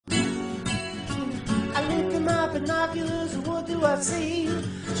my binoculars, what do I see?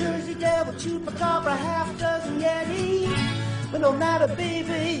 Jersey Devil, Chupacabra, half dozen Yeti. But no matter,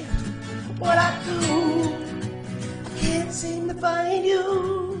 baby, what I do, I can't seem to find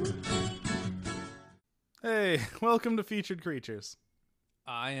you. Hey, welcome to Featured Creatures.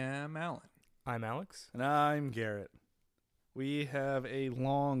 I am Alan. I'm Alex. And I'm Garrett. We have a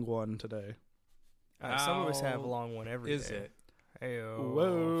long one today. Some of us have a long one every day. Is it? Hey-o.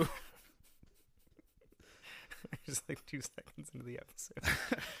 Whoa. Just like 2 seconds into the episode.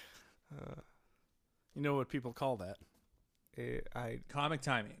 You know what people call that? Comic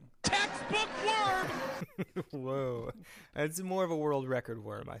timing. Textbook worm! Whoa. It's more of a world record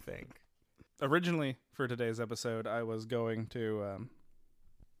worm, I think. Originally, for today's episode, I was going to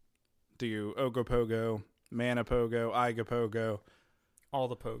do Ogopogo, Manipogo, Igapogo. All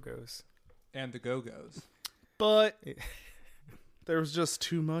the pogos. And the Go-Go's. But there was just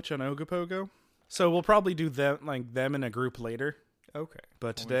too much on Ogopogo. So we'll probably do them in a group later. Okay.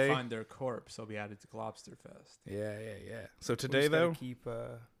 But When today... we find their corpse, they'll be added to Globster Fest. Yeah. So We today, just gotta though, keep,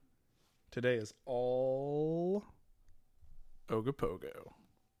 today is all Ogopogo.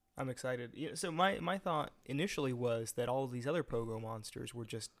 I'm excited. Yeah, so my thought initially was that all of these other pogo monsters were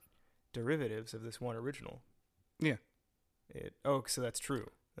just derivatives of this one original. Yeah. So that's true.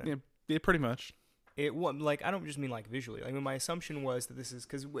 Yeah, pretty much. I don't just mean like visually. I mean, my assumption was that this is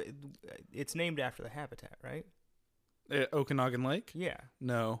because it's named after the habitat, right? Okanagan Lake? Yeah.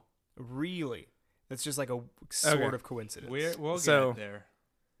 No. Really? That's just like a sort of coincidence. We'll get So- it there.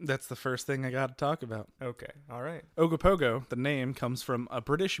 That's the first thing I got to talk about. Okay. All right. Ogopogo, the name, comes from a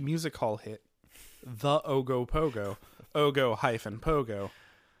British music hall hit, The Ogopogo, Ogo-Pogo,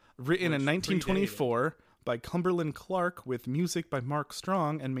 written in Which 1924 by Cumberland Clark with music by Mark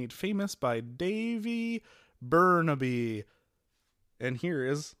Strong and made famous by Davy Burnaby. And here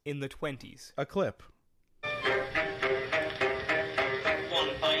is In the 20s. a clip. One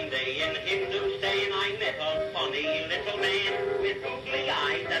fine day in Hindustan, I met a funny little man with googly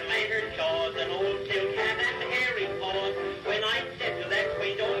eyes and lantern jaws, an old silk hat and hairy paws. When I said to that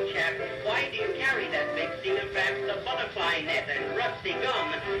quaint old chap, why do you carry that big steel trap, the butterfly net and rusty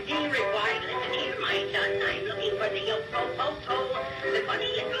gum? He replied, listen here, my son, I'm looking for the Ogopogo, the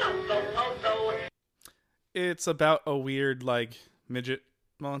funniest Ogopogo. It's about a weird, midget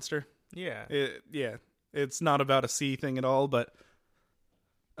monster. Yeah. It's not about a sea thing at all, but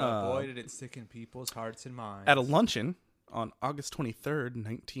Boy, did it sicken people's hearts and minds. at a luncheon on August 23rd,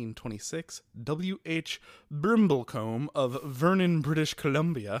 1926, W.H. Brimblecombe of Vernon, British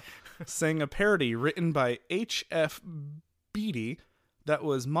Columbia, sang a parody written by H.F. Beatty that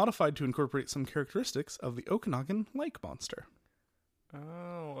was modified to incorporate some characteristics of the Okanagan Lake monster.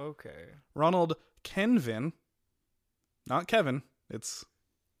 Oh, okay. Ronald Kenvin, not Kevin, it's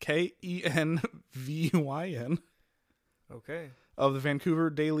Kenvyn, Okay. of the Vancouver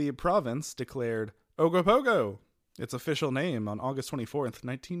Daily Province declared Ogopogo its official name on August 24th,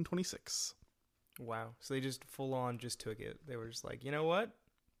 1926. Wow. So they just full on just took it. They were just like, you know what?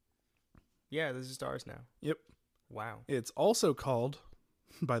 Yeah, this is ours now. Yep. Wow. It's also called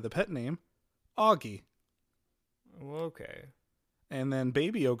by the pet name Augie. Well, okay. And then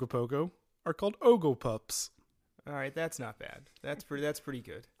baby Ogopogo are called Ogopups. All right, that's not bad. That's pretty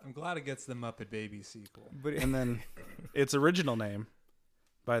good. I'm glad it gets the Muppet Babies sequel. But And then its original name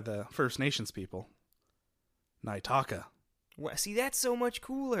by the First Nations people, Naitaka. see, that's so much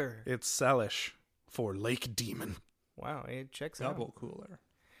cooler. It's Salish for lake demon. Wow, it checks Double out. cooler.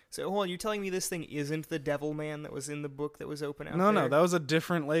 So hold on, you're telling me this thing isn't the Devil Man that was in the book that was open out No, there? that was a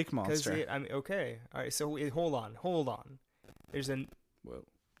different lake 'Cause monster. okay. All right, so hold on. There's an... Whoa.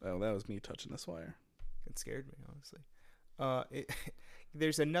 Oh, that was me touching this wire. It scared me, honestly.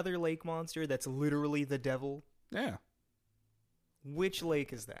 There's another lake monster that's literally the devil. Yeah. Which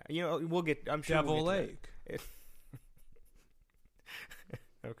lake is that? You know, we'll get... I'm sure Devil we'll get to Lake.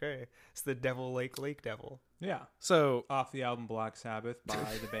 that. Okay. It's the Devil Lake Devil. Yeah. So, Off the album Black Sabbath by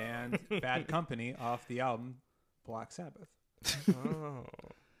the band Bad Company off the album Black Sabbath. Oh.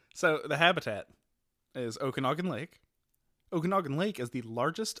 so the habitat is Okanagan Lake. Okanagan Lake is the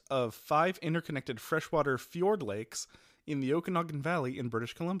largest of 5 interconnected freshwater fjord lakes in the Okanagan Valley in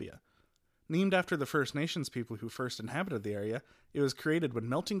British Columbia. Named after the First Nations people who first inhabited the area, it was created when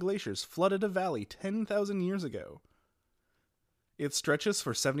melting glaciers flooded a valley 10,000 years ago. It stretches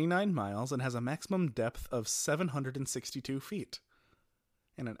for 79 miles and has a maximum depth of 762 feet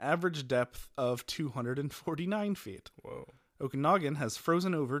and an average depth of 249 feet. Whoa. Okanagan has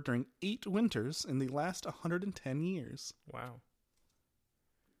frozen over during 8 winters in the last 110 years. Wow.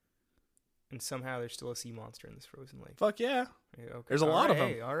 And somehow there's still a sea monster in this frozen lake. Fuck yeah. Yeah, okay. There's a lot of them.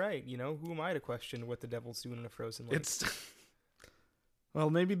 Hey, all right. You know, who am I to question what the devil's doing in a frozen lake? It's well,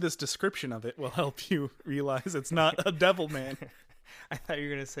 maybe this description of it will help you realize it's not a devil man. I thought you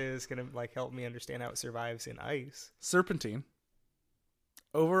were gonna say this is gonna like help me understand how it survives in ice. Serpentine.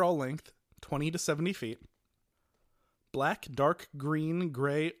 Overall length 20 to 70 feet. Black, dark green,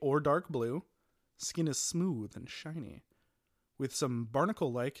 gray, or dark blue. Skin is smooth and shiny, with some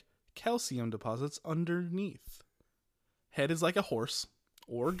barnacle-like calcium deposits underneath. Head is like a horse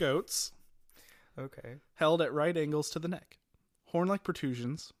or goat's, Okay. held at right angles to the neck. Horn-like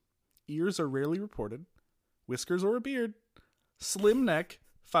protrusions. Ears are rarely reported. Whiskers or a beard. Slim neck,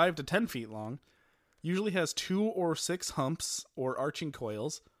 5 to 10 feet long. Usually has 2 or 6 humps or arching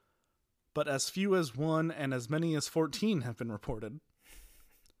coils, but as few as 1 and as many as 14 have been reported.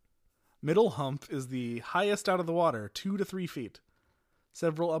 Middle hump is the highest out of the water, 2 to 3 feet.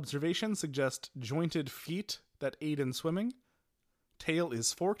 Several observations suggest jointed feet that aid in swimming. Tail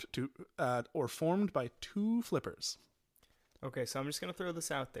is forked to or formed by 2 flippers. Okay, so I'm just gonna throw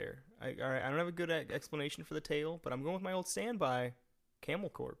this out there. All right, I don't have a good explanation for the tail, but I'm going with my old standby, camel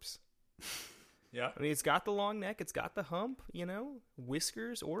corpse. Yeah. I mean, it's got the long neck, it's got the hump, you know,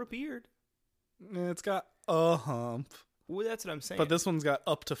 whiskers or a beard. It's got a hump, Well, that's what I'm saying. but this one's got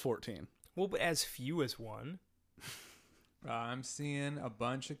up to 14. well, but as few as one. I'm seeing a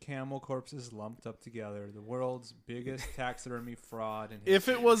bunch of camel corpses lumped up together. The world's biggest taxidermy fraud. If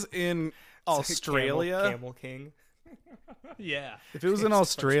it was in It's like Australia, Camel King. yeah. if it was in Just a bunch of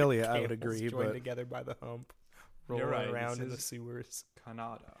Australia, I would camels agree, joined but together by the hump, You're rolling right, around this in the is- sewers.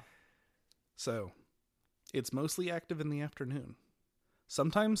 Canada. so it's mostly active in the afternoon.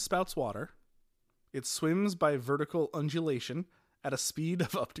 Sometimes spouts water. It swims by vertical undulation at a speed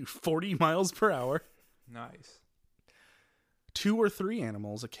of up to 40 miles per hour. Nice. 2 or 3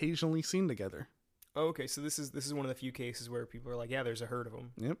 animals occasionally seen together. Oh, okay, so this is one of the few cases where people are like, yeah, there's a herd of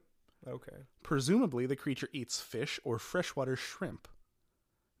them. Yep. Okay. Presumably, the creature eats fish or freshwater shrimp.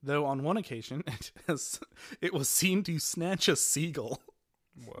 Though on one occasion, it was seen to snatch a seagull.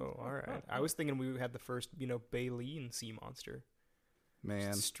 Whoa, all right. I was thinking we had the first, Baleen sea monster.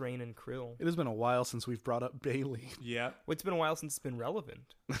 Man, Strain and krill. it has been a while since we've brought up Bailey. Yeah. Well, it's been a while since it's been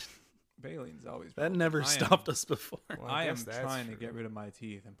relevant. Baleen's always That relevant. never I stopped us before. Well, I am guess that's trying to true. get rid of my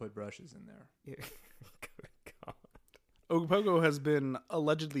teeth and put brushes in there. Yeah. Good God. Ogopogo has been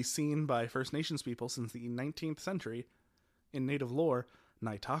allegedly seen by First Nations people since the 19th century. In native lore,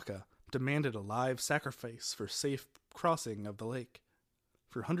 Naitaka demanded a live sacrifice for safe crossing of the lake.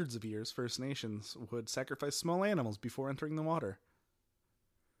 For hundreds of years, First Nations would sacrifice small animals before entering the water.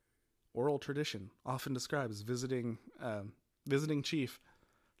 Oral tradition often describes visiting chief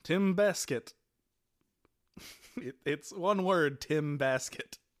Tim Basket. It's one word, Tim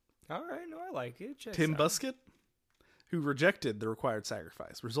Basket. All right, no, I like it. Checks Tim out. Busket, who rejected the required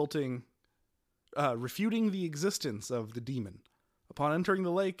sacrifice, refuting the existence of the demon. Upon entering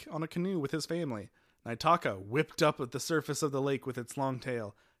the lake on a canoe with his family, Naitaka whipped up at the surface of the lake with its long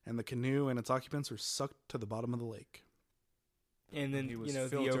tail, and the canoe and its occupants were sucked to the bottom of the lake. And then, He was the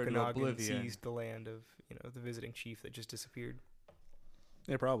filtered to Okanagan oblivion. seized the land of, the visiting chief that just disappeared.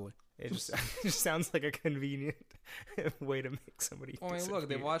 Yeah, probably. It just, it just sounds like a convenient way to make somebody I mean, look,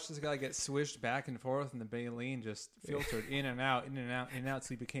 they disappear. watched this guy get swished back and forth, and the baleen just filtered in and out, in and out, in and out, so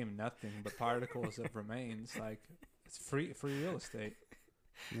he became nothing but particles of remains. Like, it's free real estate.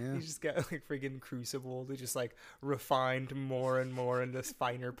 Yeah. He just got like freaking crucible. They just like refined more and more into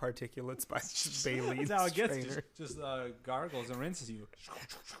finer particulates by just Bailey's That's how it gets. strainer. Just gargles and rinses you.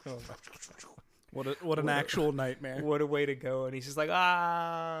 What an actual nightmare. What a way to go! And he's just like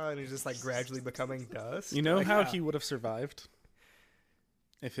and he's just like gradually becoming dust. You know Like, how he would have survived?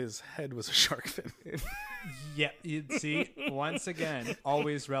 If his head was a shark fin. Yeah, you see, once again,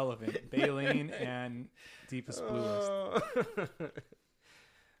 always relevant. Baleen and Deepest Bluest.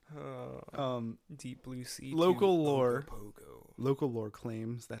 Deep blue sea. Local to lore. Ogopogo. Local lore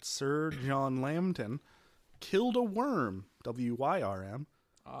claims that Sir John Lambton killed a worm, WYRM,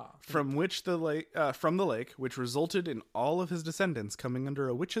 from the lake, which resulted in all of his descendants coming under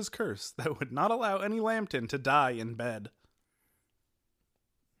a witch's curse that would not allow any Lambton to die in bed.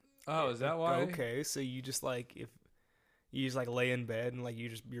 Oh, is that why? Okay, so you just like if you just like lay in bed and like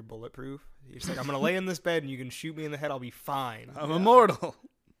you're bulletproof. You're just like, I'm gonna lay in this bed and you can shoot me in the head, I'll be fine. I'm immortal.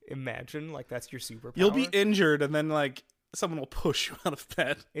 Imagine like that's your superpower. You'll be injured, and then like someone will push you out of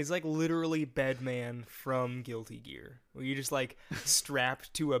bed. It's like literally Bedman from Guilty Gear, where you're just like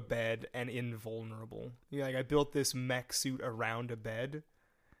strapped to a bed and invulnerable. You're like, I built this mech suit around a bed.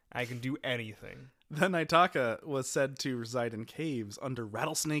 I can do anything. The Naitaka was said to reside in caves under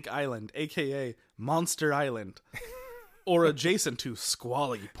Rattlesnake Island, aka Monster Island, or adjacent to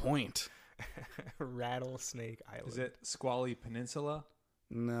Squally Point. Rattlesnake Island. Is it Squally Peninsula?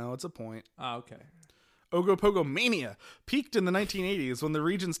 No, it's a point. Oh, okay. Ogopogo mania peaked in the 1980s when the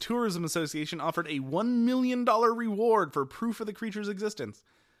region's tourism association offered a $1 million reward for proof of the creature's existence.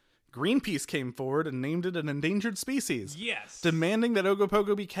 Greenpeace came forward and named it an endangered species, Yes. demanding that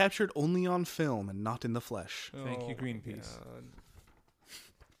Ogopogo be captured only on film and not in the flesh. Thank you, Oh my Greenpeace. God.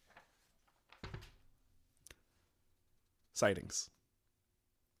 Sightings.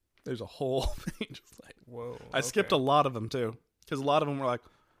 There's a whole page of sightings. Whoa. I skipped a lot of them too, because a lot of them were like,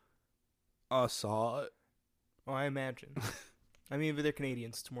 I saw it. Oh, I imagine. I mean, but they're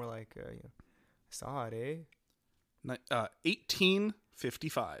Canadians. It's more like, I saw it, eh?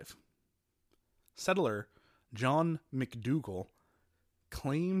 1855. Settler John McDougall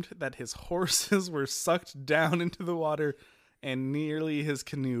claimed that his horses were sucked down into the water and nearly his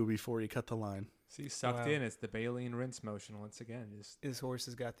canoe before he cut the line. See, sucked Wow. in. It's the baleen rinse motion once again. Just His horse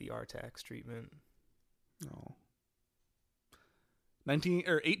has got the Artax treatment. Oh.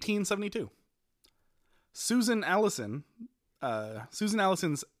 1872. Susan Allison's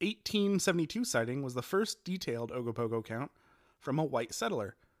 1872 sighting was the first detailed Ogopogo account from a white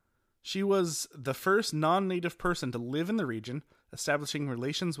settler. She was the first non-native person to live in the region, establishing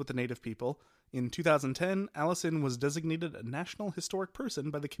relations with the native people. In 2010, Allison was designated a National Historic Person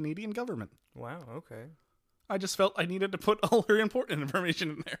by the Canadian government. Wow, okay. I just felt I needed to put all her important information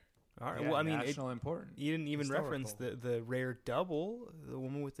in there. All right. yeah, Well, I mean, national important. you didn't even reference Historical. the rare double, the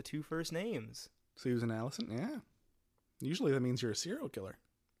woman with the two first names. Susan Allison, yeah. Usually that means you're a serial killer.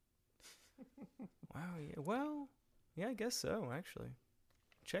 Wow. Yeah, well, yeah, I guess so, actually.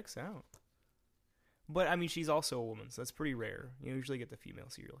 Checks out. But, I mean, she's also a woman, so that's pretty rare. You usually get the female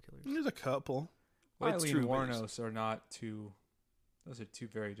serial killers. There's a couple. Well, it's Eileen true, but Warnos are not two. Those are two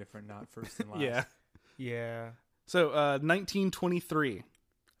very different, not first and last. Yeah. Yeah. So, 1923,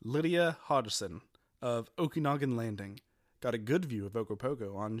 Lydia Hodgson of Okanagan Landing got a good view of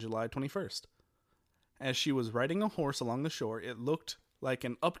Ogopogo on July 21st. As she was riding a horse along the shore, it looked like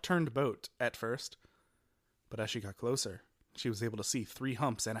an upturned boat at first. But as she got closer, she was able to see 3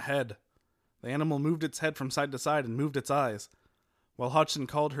 humps and a head. The animal moved its head from side to side and moved its eyes. While Hodgson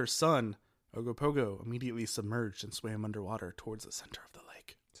called her son, Ogopogo immediately submerged and swam underwater towards the center of the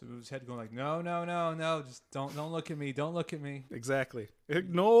lake. So his head going like, no, no, no, no, just don't look at me, don't look at me. Exactly.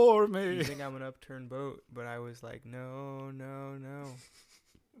 Ignore You me. think I'm an upturned boat, but I was like, no, no, no.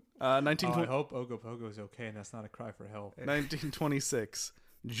 1920 I hope Ogopogo is okay and that's not a cry for help. 1926.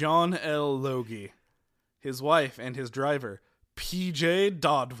 John L. Logie, his wife, and his driver, P.J.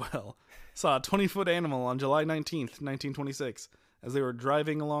 Dodwell, saw a 20-foot animal on July 19th, 1926, as they were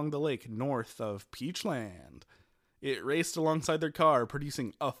driving along the lake north of Peachland. It raced alongside their car,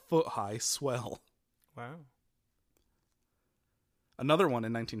 producing a foot-high swell. Wow. Another one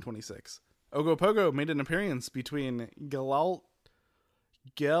in 1926. Ogopogo made an appearance between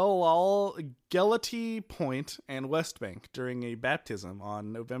Gelati Point and West Bank during a baptism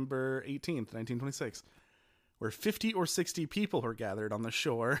on November 18th, 1926, where 50 or 60 people were gathered on the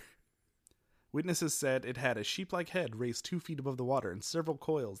shore. Witnesses said it had a sheep-like head raised 2 feet above the water and several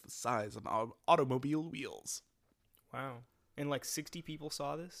coils the size of automobile wheels. Wow. And like 60 people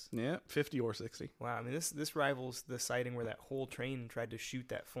saw this? Yeah, 50 or 60. Wow. I mean, this rivals the sighting where that whole train tried to shoot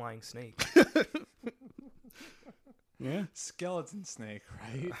that flying snake. Yeah. Skeleton snake,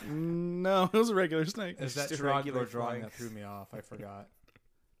 right? No, it was a regular snake. Is that Just a Trogdor regular drawing flying- that threw me off? I forgot.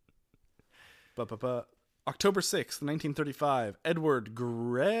 October 6th, 1935, Edward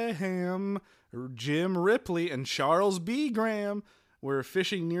Graham, Jim Ripley, and Charles B. Graham were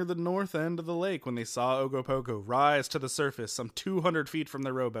fishing near the north end of the lake when they saw Ogopogo rise to the surface some 200 feet from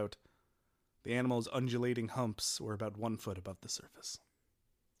their rowboat. The animal's undulating humps were about 1 foot above the surface.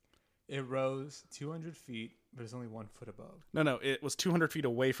 It rose 200 feet, but it's only 1 foot above. No, it was 200 feet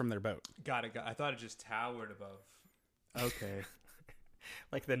away from their boat. Got it. I thought it just towered above. Okay.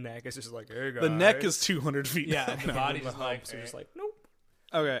 Like the neck is just like, hey guys. The neck is 200 feet Yeah, down the now. body The just like, humps are just like, nope.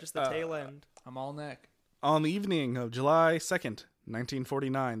 Okay. Just the tail end. I'm all neck. On the evening of July 2nd,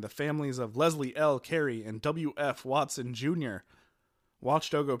 1949, the families of Leslie L. Carey and W.F. Watson Jr.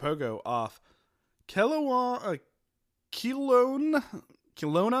 watched Ogopogo off Kelowna.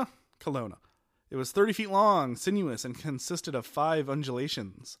 It was 30 feet long, sinuous, and consisted of 5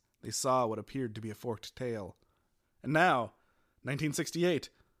 undulations. They saw what appeared to be a forked tail. And now, 1968,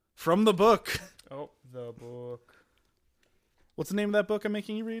 from the book. Oh, the book. What's the name of that book I'm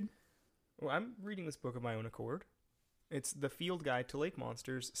making you read? Well, I'm reading this book of my own accord. It's the field guide to lake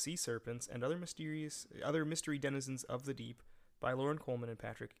monsters, sea serpents, and other mystery denizens of the deep by Lauren Coleman and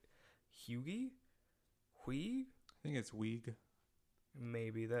Patrick Hughey? Huey? I think it's Weeg.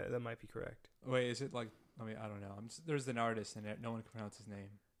 Maybe that might be correct. Wait, is it like? I mean, I don't know. There's an artist in it. No one can pronounce his name,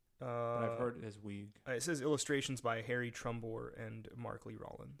 but I've heard it as Weeg. It says illustrations by Harry Trumbore and Mark Lee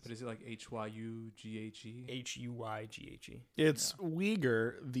Rollins. But is it like Hyughe? Huyghe. It's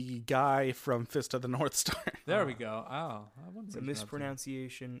Uyghur, the guy from Fist of the North Star. There we go. Oh, I wouldn't It's a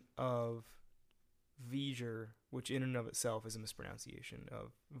mispronunciation of V'ger, which in and of itself is a mispronunciation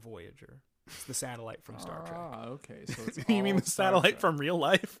of Voyager. It's the satellite from Star Trek. Ah, okay. So it's You mean all the satellite Star from real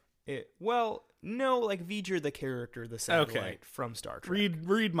life? Well, no, like V'ger, the character, the satellite from Star Trek.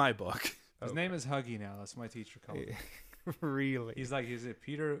 Read my book. Trek. His name is Huggy now. That's my teacher called him. Really? He's like, is it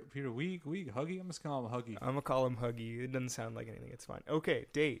Peter Weeg, Huggy? I'm just calling him Huggy. I'm gonna call him Huggy. It doesn't sound like anything. It's fine. Okay,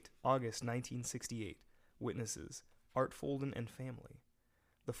 date August 1968. Witnesses Art Folden and family.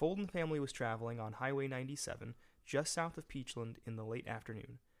 The Folden family was traveling on Highway 97 just south of Peachland in the late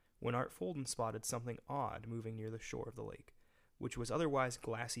afternoon when Art Folden spotted something odd moving near the shore of the lake, which was otherwise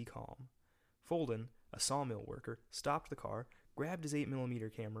glassy calm. Folden, a sawmill worker, stopped the car, grabbed his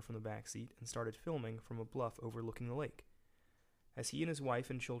 8mm camera from the back seat, and started filming from a bluff overlooking the lake. As he and his wife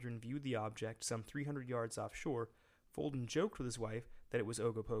and children viewed the object some 300 yards offshore, Folden joked with his wife that it was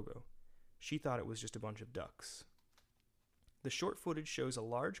Ogopogo. She thought it was just a bunch of ducks. The short footage shows a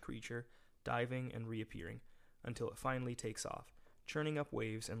large creature diving and reappearing until it finally takes off, churning up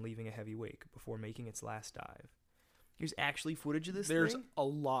waves and leaving a heavy wake before making its last dive. There's actually footage of this There's thing? a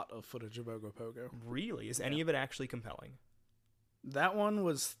lot of footage of Ogopogo. Really? Is any of it actually compelling? That one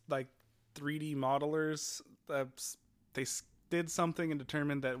was like 3D modelers. They did something and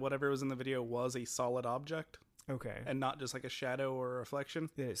determined that whatever was in the video was a solid object Okay. and not just like a shadow or a reflection.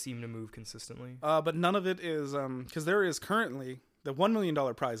 Did it seem to move consistently? But none of it is, because there is currently, the $1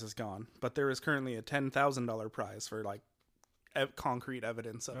 million prize is gone, but there is currently a $10,000 prize for like concrete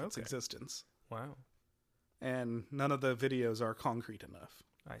evidence of its Okay. existence. Wow. And none of the videos are concrete enough.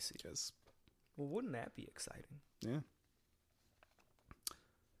 I see. Because, Well, wouldn't that be exciting? yeah.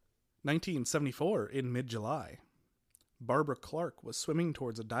 1974, in mid-July, Barbara Clark was swimming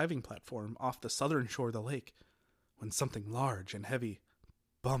towards a diving platform off the southern shore of the lake when something large and heavy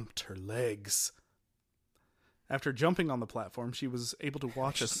bumped her legs. After jumping on the platform, she was able to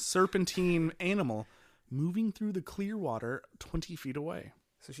watch a serpentine animal moving through the clear water 20 feet away.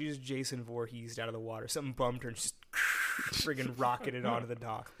 So she just Jason Voorheesed out of the water. Something bumped her and just friggin' rocketed onto the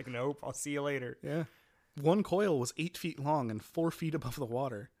dock. Like, nope, I'll see you later. Yeah. One coil was 8 feet long and 4 feet above the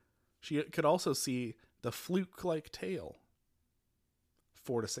water. She could also see the fluke-like tail,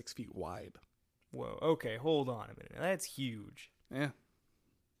 4 to 6 feet wide. Whoa, okay, hold on a minute. That's huge. Yeah.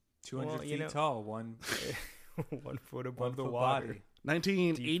 200 Well, feet tall. 1 1 foot above the foot water. body.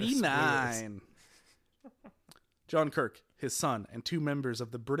 1989. John Kirk, his son, and 2 members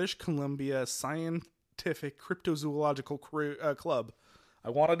of the British Columbia Scientific Cryptozoological Club. I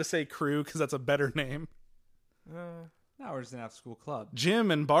wanted to say crew because that's a better name. Now we're just an after-school club.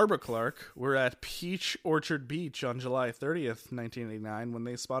 Jim and Barbara Clark were at Peach Orchard Beach on July 30th, 1989, when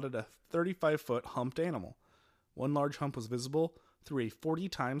they spotted a 35-foot humped animal. One large hump was visible through a 40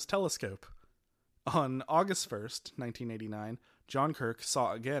 times telescope. On August 1st, 1989, John Kirk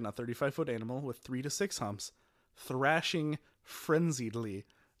saw again a 35-foot animal with 3 to 6 humps, thrashing frenziedly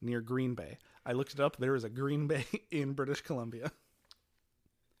near Green Bay. I looked it up. There is a Green Bay in British Columbia.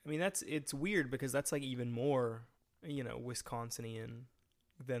 I mean, it's weird because that's like even more, Wisconsinian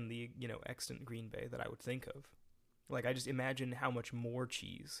than the, extant Green Bay that I would think of. Like, I just imagine how much more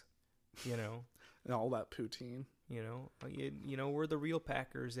cheese, And all that poutine. We're the real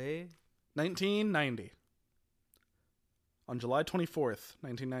Packers, eh? 1990. On July 24th,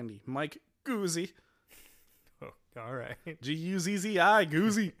 1990, Mike Guzzi, Oh, all right. G-U-Z-Z-I,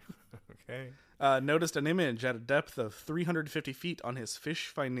 Guzzi, Okay. noticed an image at a depth of 350 feet on his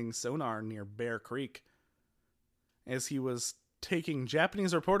fish-finding sonar near Bear Creek. As he was taking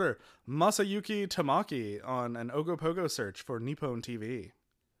Japanese reporter Masayuki Tamaki on an Ogopogo search for Nippon TV.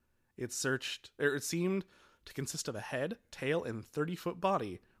 It seemed to consist of a head, tail, and 30-foot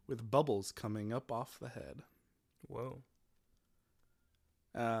body with bubbles coming up off the head. Whoa.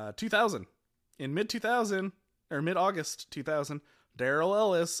 2000. In mid-August 2000, Daryl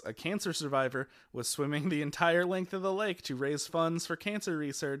Ellis, a cancer survivor, was swimming the entire length of the lake to raise funds for cancer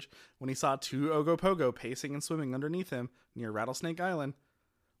research when he saw 2 Ogopogo pacing and swimming underneath him near Rattlesnake Island.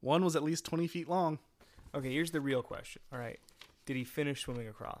 One was at least 20 feet long. Okay, here's the real question. All right. Did he finish swimming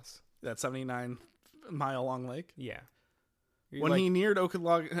across? That 79-mile-long lake? Yeah. When he neared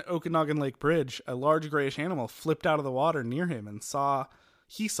Okanagan Lake Bridge, a large grayish animal flipped out of the water near him and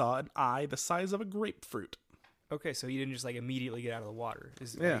he saw an eye the size of a grapefruit. Okay, so he didn't just like immediately get out of the water.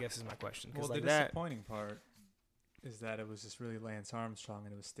 Yeah. I guess is my question. Well, Like the that. disappointing part is that it was just really Lance Armstrong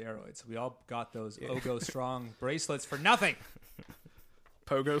and it was steroids. We all got those Ogo Strong bracelets for nothing.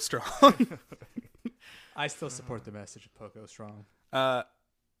 Pogo Strong. I still support the message of Pogo Strong.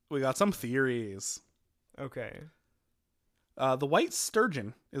 We got some theories. Okay. The white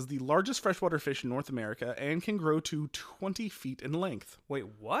sturgeon is the largest freshwater fish in North America and can grow to 20 feet in length. Wait,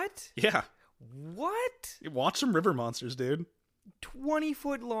 what? Yeah. What? Watch some river monsters, dude.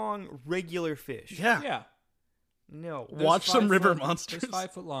 20-foot long regular fish. Yeah. Yeah. No. Watch some river monsters. There's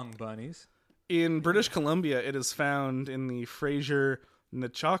 5 foot long bunnies. In British Columbia, it is found in the Fraser,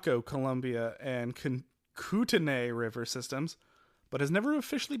 Nechako, Columbia, and Kootenay river systems, but has never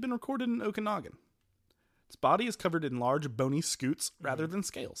officially been recorded in Okanagan. Its body is covered in large bony scutes rather than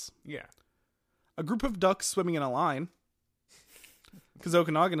scales. Yeah. A group of ducks swimming in a line, because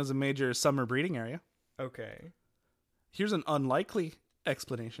Okanagan is a major summer breeding area. Okay. Here's an unlikely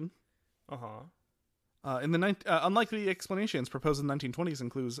explanation. Uh-huh. Unlikely explanations proposed in the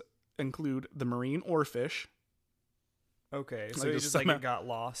 1920s include the marine oarfish, Okay. So Like it just just like somehow- it got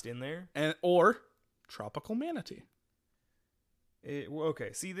lost in there? or tropical manatee.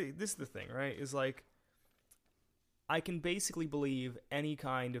 Okay. See, this is the thing, right? Is like, I can basically believe any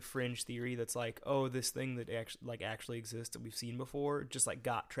kind of fringe theory that's like, oh, this thing that actually exists that we've seen before just like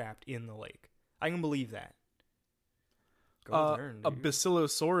got trapped in the lake. I can believe that. Go turn, A dude.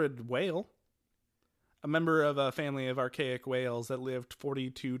 basilosaurid whale, a member of a family of archaic whales that lived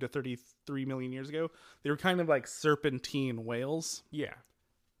 42 to 33 million years ago. They were kind of like serpentine whales. Yeah.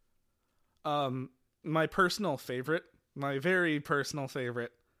 My personal favorite, my very personal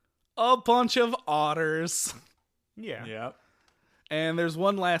favorite, a bunch of otters. Yeah. Yep. And there's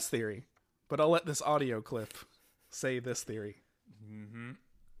one last theory, but I'll let this audio clip say this theory.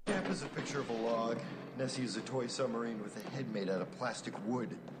 Camp is a picture of a log. Nessie is a toy submarine with a head made out of plastic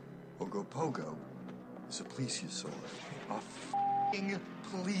wood. Ogopogo is a plesiosaur. A f***ing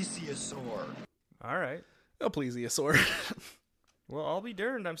plesiosaur. All right. A plesiosaur. Well, I'll be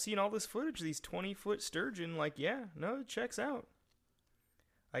darned. I'm seeing all this footage of these 20-foot sturgeon. Like, yeah, no, it checks out.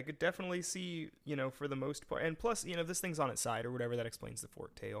 I could definitely see, for the most part. And plus, if this thing's on its side or whatever, that explains the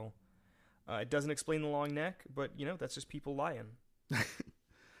forked tail. It doesn't explain the long neck, but, that's just people lying.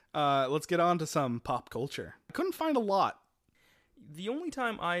 Let's get on to some pop culture. I couldn't find a lot. The only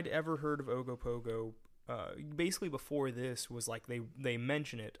time I'd ever heard of Ogopogo, basically before this, was like they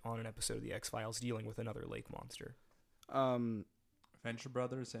mention it on an episode of The X-Files dealing with another lake monster. Venture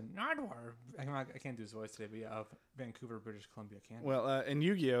Brothers and Nardwar. I can't do his voice today, but yeah, of Vancouver, British Columbia, Canada. Well, in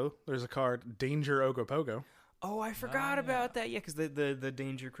Yu-Gi-Oh, there's a card, Danger Ogopogo. Oh, I forgot about that. Yeah, because the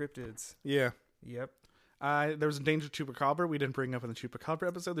danger cryptids. Yeah. Yep. There was a Danger Chupacabra we didn't bring up in the Chupacabra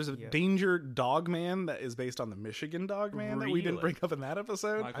episode. There's a Yeah. Danger Dogman that is based on the Michigan Dogman that we didn't Really? bring up in that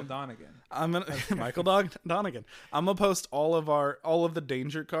episode. Michael Donegan. I'm gonna Michael Donegan. I'm gonna post all of the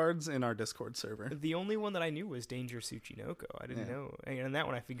Danger cards in our Discord server. The only one that I knew was Danger Tsuchinoko. I didn't know. And that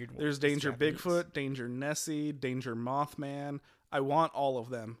one I figured There's was Danger Japanese. Bigfoot, Danger Nessie, Danger Mothman. I want all of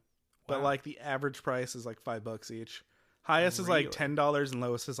them, but Wow. like the average price is like $5 each. Highest is like Really? $10 and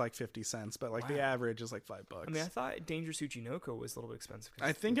lowest is like 50 cents, but like the Wow. average is like $5. I mean, I thought Danger Tsuchinoko was a little bit expensive. 'cause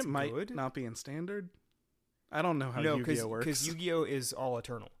I think it's it might good. not be in standard. I don't know how No, Yu-Gi-Oh works. because Yu-Gi-Oh is all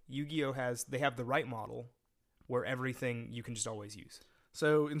eternal. Yu-Gi-Oh they have the right model, where everything you can just always use.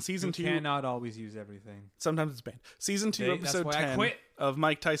 So in season You 2, cannot always use everything. sometimes it's banned. Season 2, That's episode why I 10 quit. of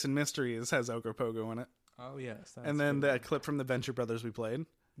Mike Tyson Mysteries has Ogopogo in it. Oh, yes. And then the clip from the Venture Brothers we played.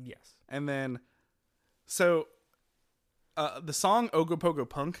 Yes. And then, the song Ogopogo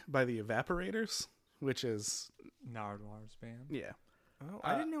Punk by the Evaporators, which is, Nardwar's band. yeah. Oh,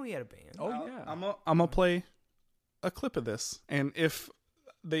 I didn't know he had a band. Oh, yeah. I'm gonna play a clip of this. And if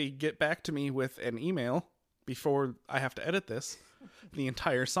they get back to me with an email before I have to edit this, the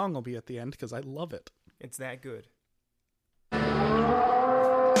entire song will be at the end because I love it. It's that good. Here's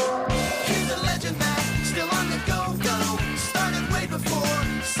a legend that's still on the go-go. Started way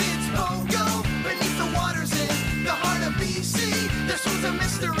before Sid's Pogo. Beneath the waters in the heart of BC. This was a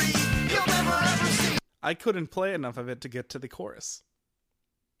mystery you'll never ever see. I couldn't play enough of it to get to the chorus.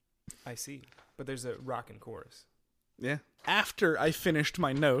 I see. But there's a rockin' chorus. Yeah. After I finished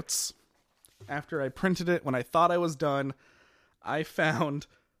my notes, after I printed it, when I thought I was done, I found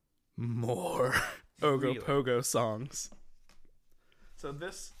more Ogopogo songs. So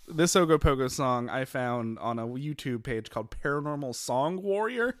this Ogopogo song I found on a YouTube page called Paranormal Song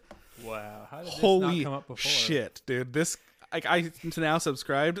Warrior. Wow. How did this Holy not come up before? shit, dude! I now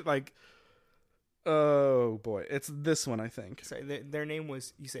subscribed. Like, oh boy, it's this one I think. So their name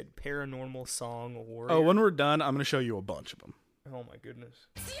was, you said, Paranormal Song Warrior. Oh, when we're done, I'm gonna show you a bunch of them. Oh my goodness.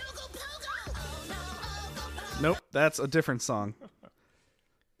 Nope, that's a different song.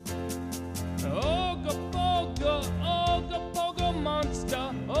 Ooga booga, ooga booga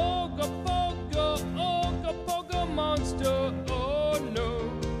monster. Ooga booga monster. Oh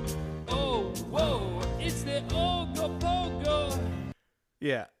no. Oh, whoa. It's the ooga booga.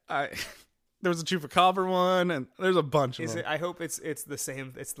 Yeah, there was a Chupacabra one, and there's a bunch of Is them. it? I hope it's the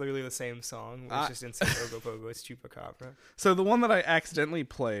same. It's literally the same song. It's just instead of Ogo Pogo, it's Chupacabra. So the one that I accidentally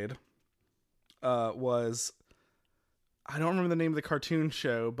played was, I don't remember the name of the cartoon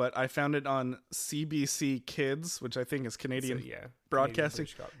show, but I found it on CBC Kids, which I think is Canadian So, yeah, broadcasting.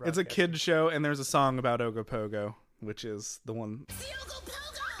 Canadian British It's a broadcasting. kid show, and there's a song about Ogopogo, which is the one.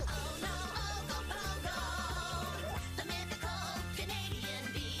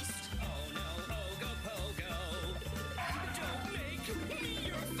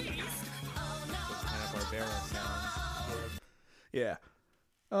 Kind of Barbera sounds. Yeah.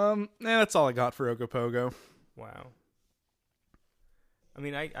 That's all I got for Ogopogo. Wow. I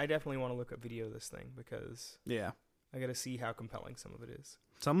mean, I definitely want to look up video of this thing because Yeah. I got to see how compelling some of it is.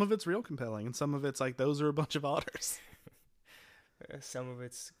 Some of it's real compelling, and some of it's like, those are a bunch of otters. Some of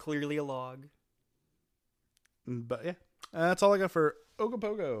it's clearly a log. But yeah, that's all I got for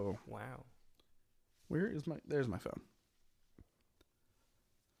Ogopogo. Wow. There's my phone.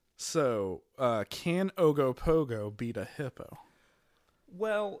 So, can Ogopogo beat a hippo?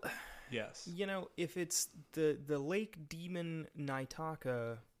 Well, Yes. you know, if it's the lake demon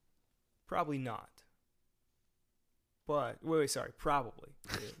Naitaka, probably not. But probably.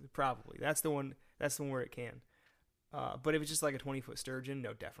 Yeah, probably. That's the one where it can. But if it's just like a 20-foot sturgeon,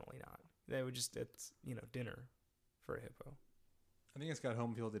 no, definitely not. That would just, it's, dinner for a hippo. I think it's got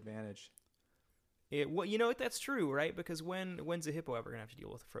home field advantage. Well, that's true, right? Because when's a hippo ever gonna have to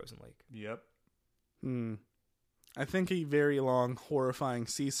deal with a frozen lake? Yep. I think a very long, horrifying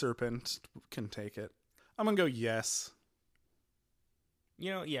sea serpent can take it. I'm gonna go yes.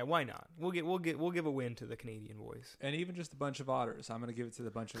 Yeah, why not? We'll give a win to the Canadian boys. And even just a bunch of otters. I'm going to give it to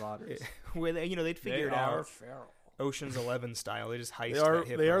the bunch of otters. Where they'd figure it are out. feral. Ocean's 11 style. They just heist They are that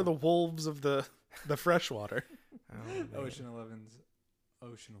hippo. they are the wolves of the freshwater. Oh, man. Ocean 11's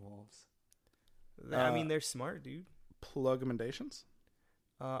ocean wolves. I mean, they're smart, dude. Plugmendations?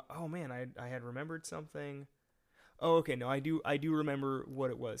 Oh man, I had remembered something. Oh, okay. No, I do remember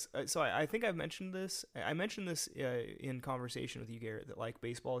what it was. So I think I've mentioned this. I mentioned this in conversation with you, Garrett, that like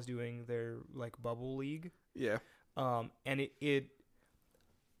baseball is doing their like bubble league. Yeah. And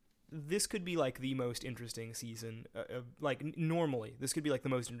this could be like the most interesting season. Normally, this could be like the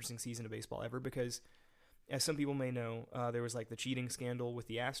most interesting season of baseball ever because, as some people may know, there was like the cheating scandal with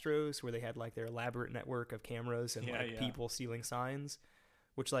the Astros where they had like their elaborate network of cameras and people stealing signs,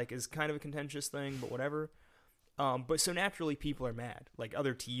 which like is kind of a contentious thing, but whatever. But so naturally people are mad, like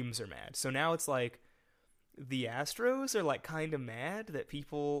other teams are mad. So now it's like the Astros are like kind of mad that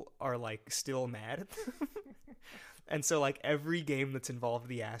people are like still mad at them. And so like every game that's involved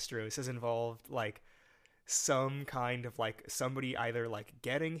the Astros has involved like some kind of like somebody either like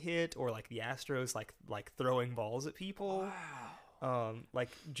getting hit or like the Astros like throwing balls at people. Wow. Like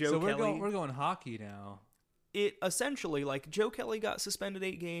Joe So Kelly. we're going hockey now. It essentially, like, Joe Kelly got suspended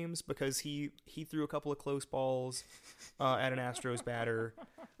 8 games because he threw a couple of close balls at an Astros batter.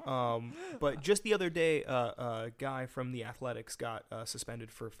 But just the other day, a guy from the Athletics got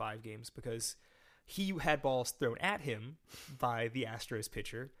suspended for 5 games because he had balls thrown at him by the Astros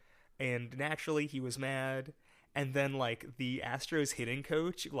pitcher, and naturally he was mad. And then, like, the Astros hitting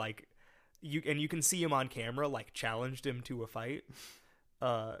coach, like, you can see him on camera, like, challenged him to a fight.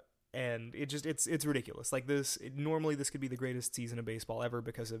 And it's ridiculous. Like normally this could be the greatest season of baseball ever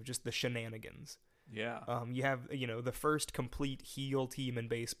because of just the shenanigans. Yeah. You have, the first complete heel team in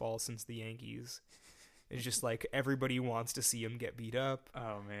baseball since the Yankees. It's just like everybody wants to see him get beat up.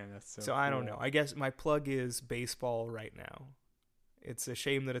 Oh man, that's So I don't know. I guess my plug is baseball right now. It's a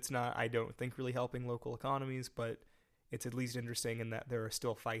shame that it's not, I don't think, really helping local economies, but it's at least interesting in that there are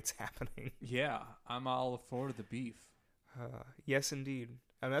still fights happening. Yeah, I'm all for the beef. Yes, indeed.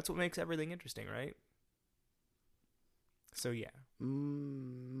 And that's what makes everything interesting, right? So, yeah.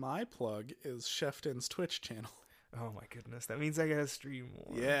 My plug is Shefton's Twitch channel. Oh, my goodness. That means I gotta stream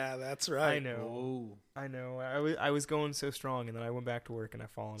more. Yeah, that's right. I know. I know. I was going so strong, and then I went back to work, and I've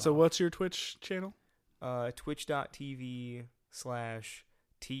fallen off. So what's your Twitch channel?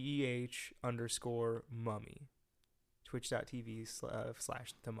 Twitch.tv/TEH_mummy.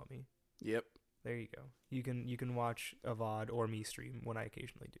 Twitch.tv/the mummy. Yep. There you go. You can watch a VOD or me stream when I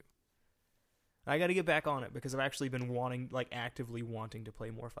occasionally do. I got to get back on it because I've actually been actively wanting to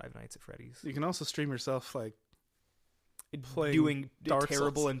play more Five Nights at Freddy's. You can also stream yourself like playing doing Dark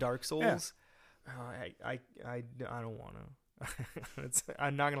terrible Souls. in Dark Souls. I don't want to.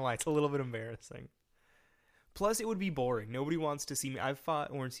 I'm not gonna lie, it's a little bit embarrassing. Plus, it would be boring. Nobody wants to see me. I've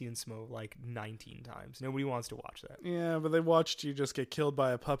fought Ornstein and Smo like 19 times. Nobody wants to watch that. Yeah, but they watched you just get killed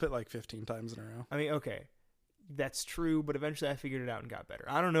by a puppet like 15 times in a row. I mean, okay, that's true, but eventually I figured it out and got better.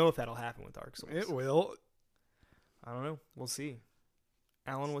 I don't know if that'll happen with Dark Souls. It will. I don't know. We'll see.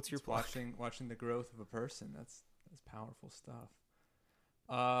 Alan, what's your It's plot? watching the growth of a person. That's powerful stuff.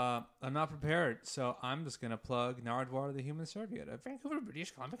 I'm not prepared, so I'm just gonna plug Nardwuar the Human Serviette, a Vancouver,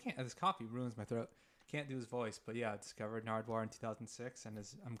 British Columbia. This coffee ruins my throat. Can't do his voice, but yeah, I discovered Nardwuar in 2006, and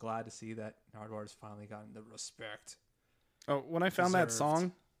I'm glad to see that Nardwuar has finally gotten the respect. Oh, when I found that Deserved.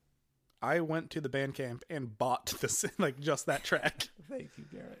 song, I went to the Bandcamp and bought this, like just that track. Thank you,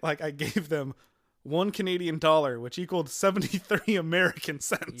 Garrett. Like I gave them $1 Canadian, which equaled 73 American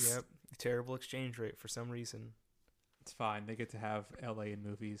cents. Yep, terrible exchange rate for some reason. It's fine. They get to have LA in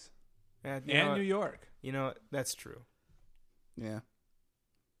movies Yeah, and New York. You know what? That's true. Yeah.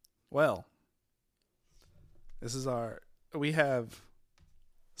 Well, we have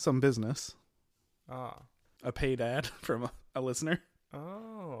some business. A paid ad from a listener.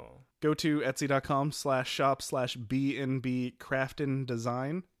 Oh. Go to etsy.com/shop/BNB Craftin'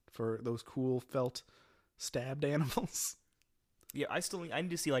 Design for those cool felt stabbed animals. Yeah, I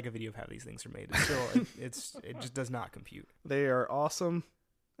need to see like a video of how these things are made. It's still, it just does not compute. They are awesome,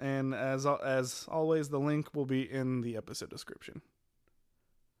 and as always, the link will be in the episode description.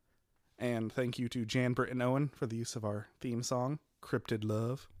 And thank you to Jan, Britt, and Owen for the use of our theme song, Cryptid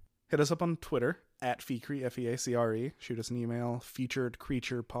Love. Hit us up on Twitter, @Feacre, F-E-A-C-R-E. Shoot us an email,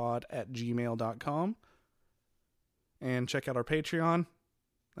 featuredcreaturepod@gmail.com. And check out our Patreon.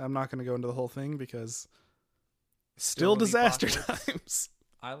 I'm not going to go into the whole thing because still the disaster apocalypse. times.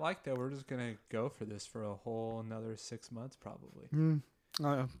 I like that we're just gonna go for this for a whole another 6 months, probably.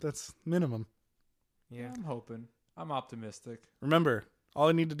 That's minimum. Yeah. I'm hoping. I'm optimistic. Remember, all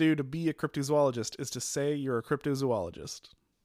you need to do to be a cryptozoologist is to say you're a cryptozoologist.